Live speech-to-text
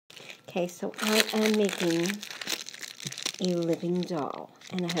Okay, so I am making a living doll.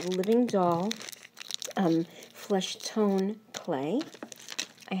 And I have a living doll flesh tone clay.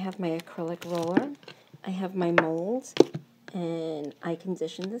 I have my acrylic roller. I have my molds. And I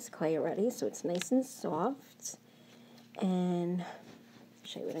conditioned this clay already, so it's nice and soft. And I'll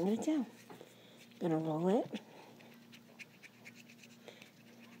show you what I'm going to do. I'm going to roll it.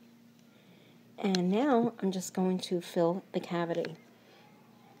 And now I'm just going to fill the cavity.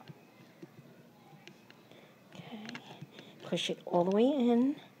 Push it all the way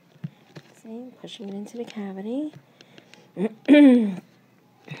in. See, pushing it into the cavity.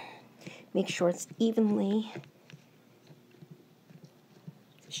 Make sure it's evenly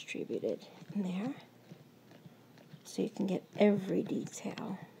distributed in there so you can get every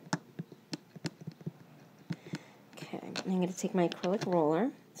detail. Okay, I'm going to take my acrylic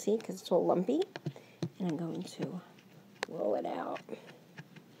roller, see, because it's all lumpy, and I'm going to roll it out.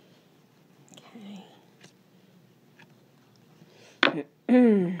 Okay.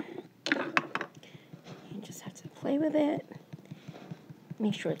 You just have to play with it.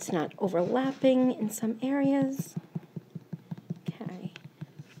 Make sure it's not overlapping in some areas. Okay.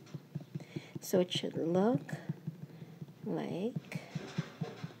 So it should look like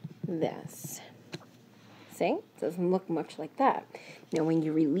this. See? It doesn't look much like that. Now when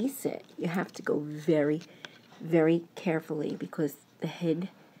you release it, you have to go very, very carefully because the head,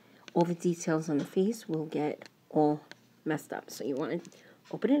 all the details on the face will get all messed up. So you want to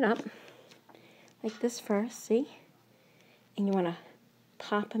open it up like this first, see? And you want to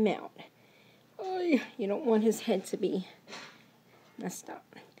pop him out. Oh, you don't want his head to be messed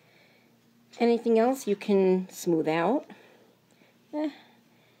up. Anything else you can smooth out. Gotta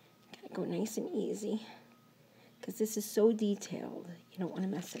go nice and easy because this is so detailed. You don't want to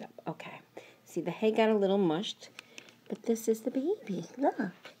mess it up. Okay. See, the head got a little mushed, but this is the baby.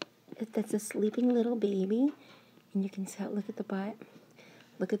 Look. That's a sleeping little baby. And you can tell, look at the butt.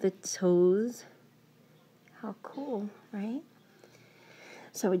 Look at the toes. How cool, right?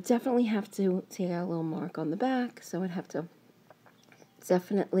 So I would definitely have to take a little mark on the back. So I'd have to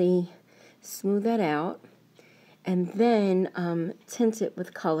definitely smooth that out. And then tint it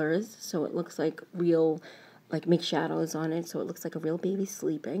with colors so it looks like real, like make shadows on it so it looks like a real baby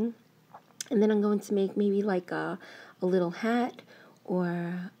sleeping. And then I'm going to make maybe like a little hat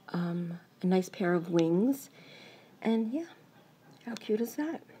or a nice pair of wings. And yeah, how cute is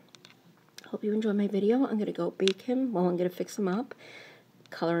that? Hope you enjoyed my video. I'm going to go bake him. Well, I'm going to fix him up,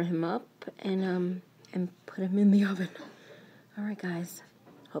 color him up, and put him in the oven. All right, guys.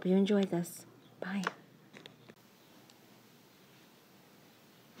 Hope you enjoyed this. Bye.